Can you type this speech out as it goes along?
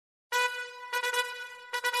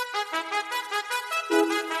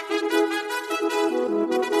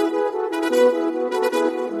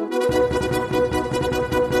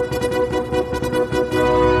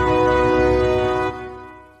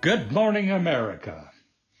Good morning, America.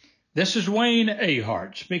 This is Wayne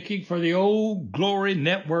Ahart speaking for the Old Glory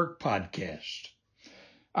Network podcast.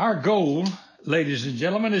 Our goal, ladies and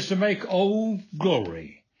gentlemen, is to make Old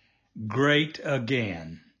Glory great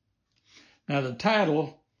again. Now, the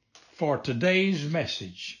title for today's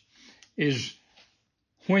message is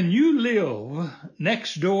When You Live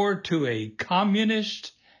Next Door to a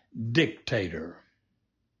Communist Dictator.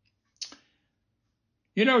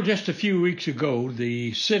 You know, just a few weeks ago,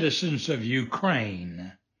 the citizens of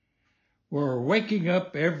Ukraine were waking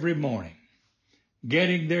up every morning,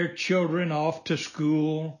 getting their children off to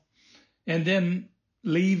school, and then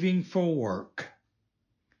leaving for work.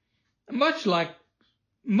 Much like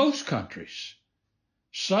most countries,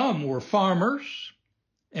 some were farmers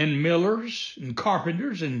and millers and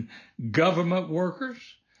carpenters and government workers.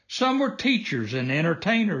 Some were teachers and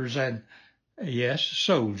entertainers and, yes,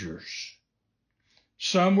 soldiers.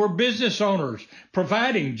 Some were business owners,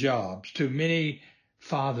 providing jobs to many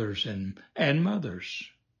fathers and mothers.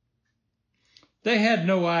 They had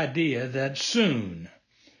no idea that soon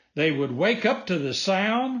they would wake up to the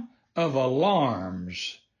sound of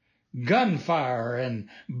alarms, gunfire, and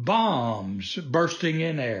bombs bursting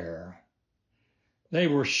in air. They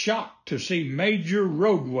were shocked to see major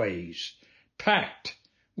roadways packed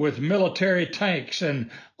with military tanks and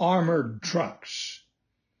armored trucks.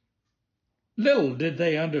 Little did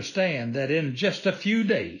they understand that in just a few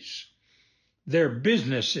days, their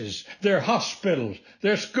businesses, their hospitals,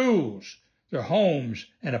 their schools, their homes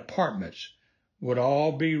and apartments would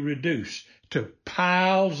all be reduced to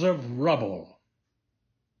piles of rubble.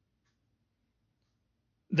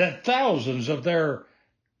 That thousands of their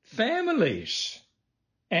families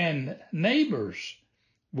and neighbors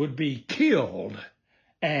would be killed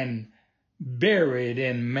and buried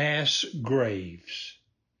in mass graves.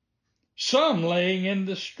 Some laying in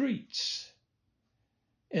the streets,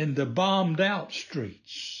 in the bombed out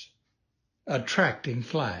streets, attracting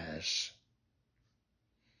flies.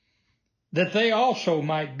 That they also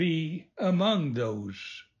might be among those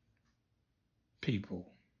people.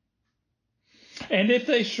 And if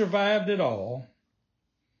they survived at all,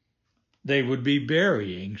 they would be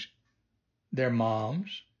burying their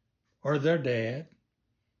moms or their dad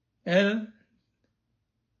and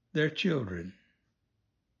their children.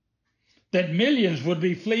 That millions would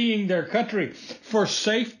be fleeing their country for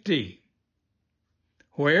safety.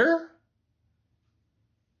 Where?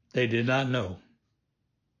 They did not know.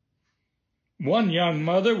 One young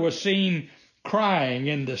mother was seen crying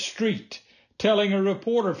in the street, telling a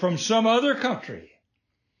reporter from some other country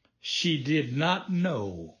she did not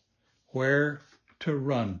know where to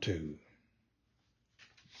run to.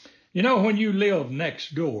 You know, when you live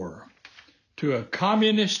next door to a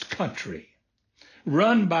communist country,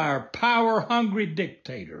 run by a power-hungry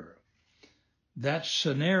dictator, that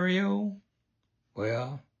scenario,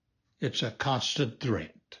 well, it's a constant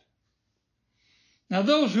threat. Now,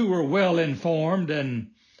 those who are well-informed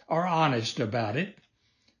and are honest about it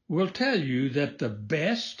will tell you that the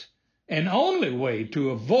best and only way to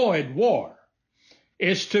avoid war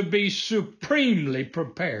is to be supremely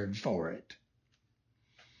prepared for it.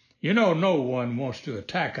 You know, no one wants to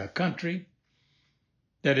attack a country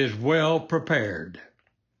that is well prepared.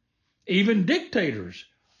 Even dictators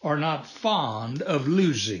are not fond of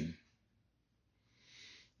losing.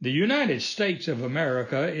 The United States of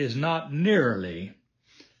America is not nearly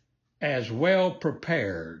as well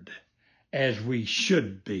prepared as we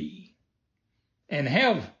should be and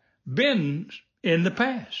have been in the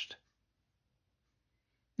past.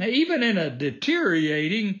 Now, even in a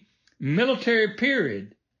deteriorating military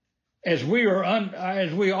period, as we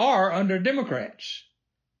are under Democrats,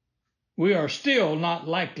 we are still not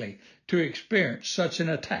likely to experience such an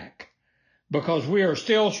attack because we are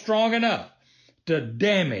still strong enough to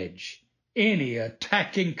damage any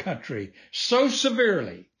attacking country so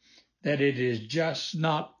severely that it is just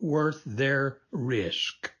not worth their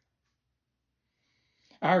risk.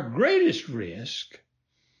 Our greatest risk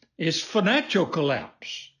is financial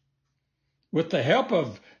collapse with the help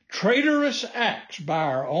of traitorous acts by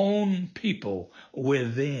our own people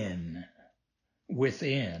within.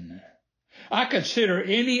 I consider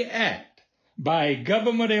any act by a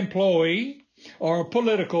government employee or a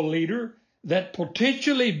political leader that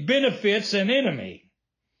potentially benefits an enemy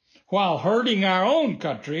while hurting our own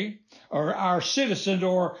country or our citizens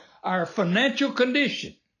or our financial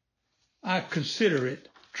condition, I consider it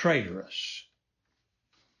traitorous.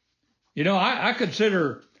 You know, I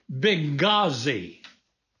consider Benghazi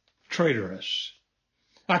traitorous.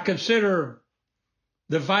 I consider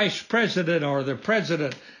the vice president or the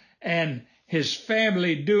president and his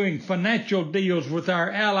family doing financial deals with our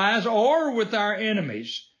allies or with our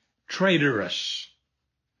enemies traitorous.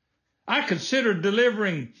 I consider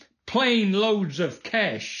delivering plane loads of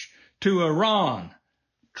cash to Iran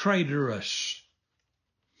traitorous.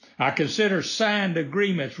 I consider signed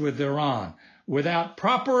agreements with Iran without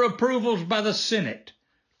proper approvals by the Senate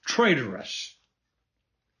traitorous.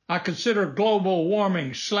 I consider global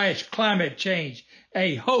warming / climate change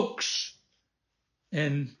a hoax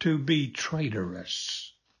and to be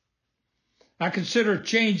traitorous. I consider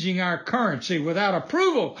changing our currency without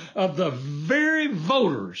approval of the very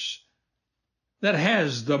voters that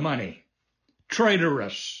has the money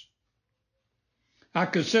traitorous. I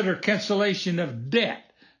consider cancellation of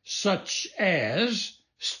debt such as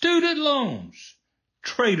student loans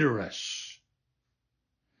traitorous.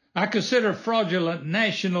 I consider fraudulent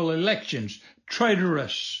national elections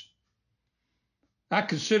traitorous. I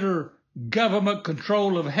consider government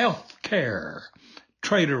control of health care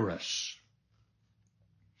traitorous.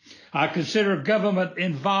 I consider government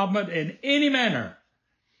involvement in any manner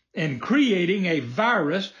in creating a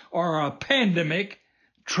virus or a pandemic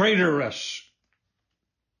traitorous.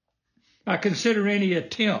 I consider any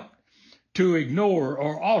attempt to ignore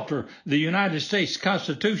or alter the United States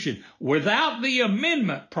Constitution without the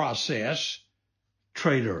amendment process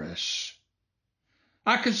traitorous.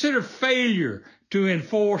 I consider failure to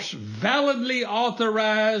enforce validly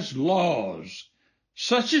authorized laws,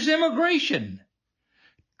 such as immigration,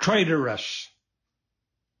 traitorous.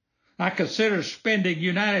 I consider spending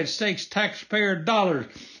United States taxpayer dollars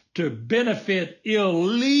to benefit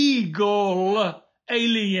illegal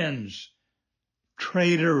aliens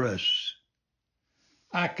traitorous.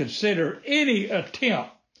 I consider any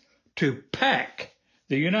attempt to pack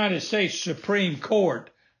the United States Supreme Court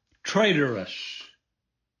traitorous.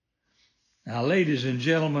 Now, ladies and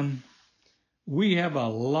gentlemen, we have a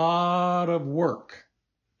lot of work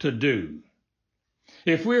to do.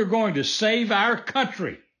 If we're going to save our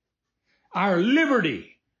country, our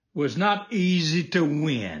liberty was not easy to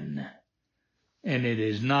win, and it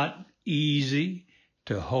is not easy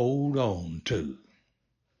to hold on to.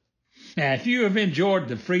 Now, if you have enjoyed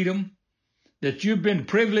the freedom that you've been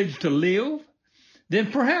privileged to live,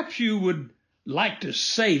 then perhaps you would like to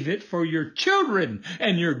save it for your children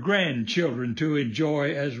and your grandchildren to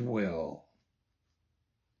enjoy as well.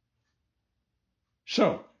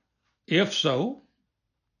 So, if so,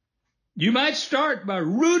 you might start by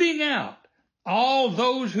rooting out all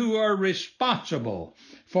those who are responsible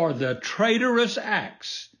for the traitorous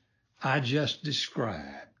acts I just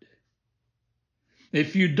described.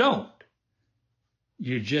 If you don't,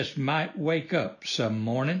 you just might wake up some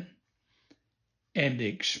morning and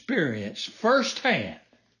experience firsthand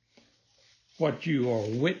what you are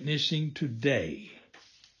witnessing today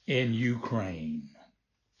in Ukraine.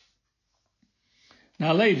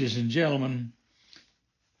 Now, ladies and gentlemen,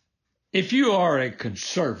 if you are a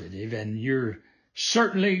conservative, and you're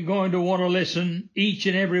certainly going to want to listen each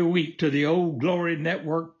and every week to the Old Glory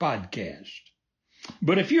Network podcast,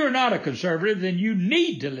 but if you're not a conservative, then you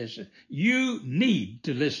need to listen. You need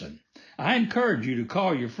to listen. I encourage you to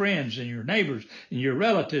call your friends and your neighbors and your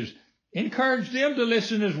relatives. Encourage them to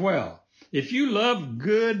listen as well. If you love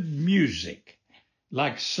good music,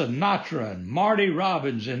 like Sinatra and Marty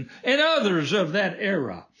Robbins and others of that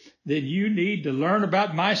era, then you need to learn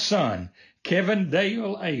about my son, Kevin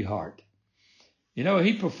Dale Ahart. You know,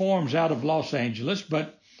 he performs out of Los Angeles,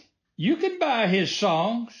 but you can buy his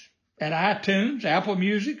songs at iTunes, Apple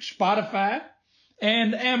Music, Spotify,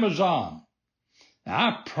 and Amazon. Now,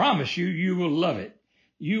 I promise you, you will love it.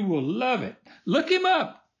 You will love it. Look him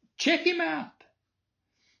up. Check him out.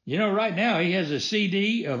 You know, right now he has a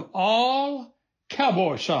CD of all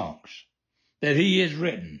cowboy songs that he has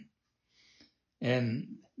written.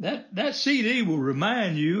 And that CD will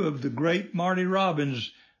remind you of the great Marty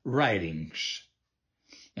Robbins' writings.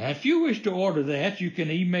 Now, if you wish to order that, you can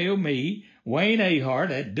email me, Wayne Ahart,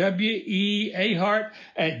 at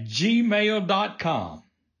weahart@gmail.com.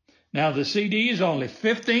 Now, the CD is only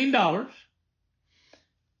 $15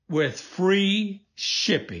 with free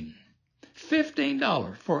shipping.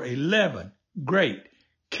 $15 for 11 great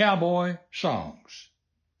cowboy songs.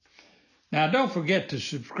 Now, don't forget to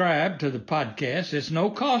subscribe to the podcast. It's no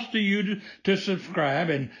cost to you to subscribe,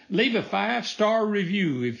 and leave a 5-star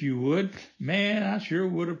review if you would. Man, I sure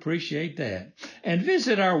would appreciate that. And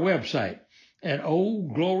visit our website at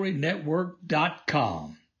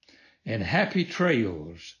oldglorynetwork.com. And happy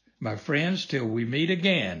trails, my friends, till we meet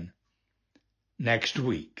again next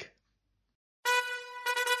week.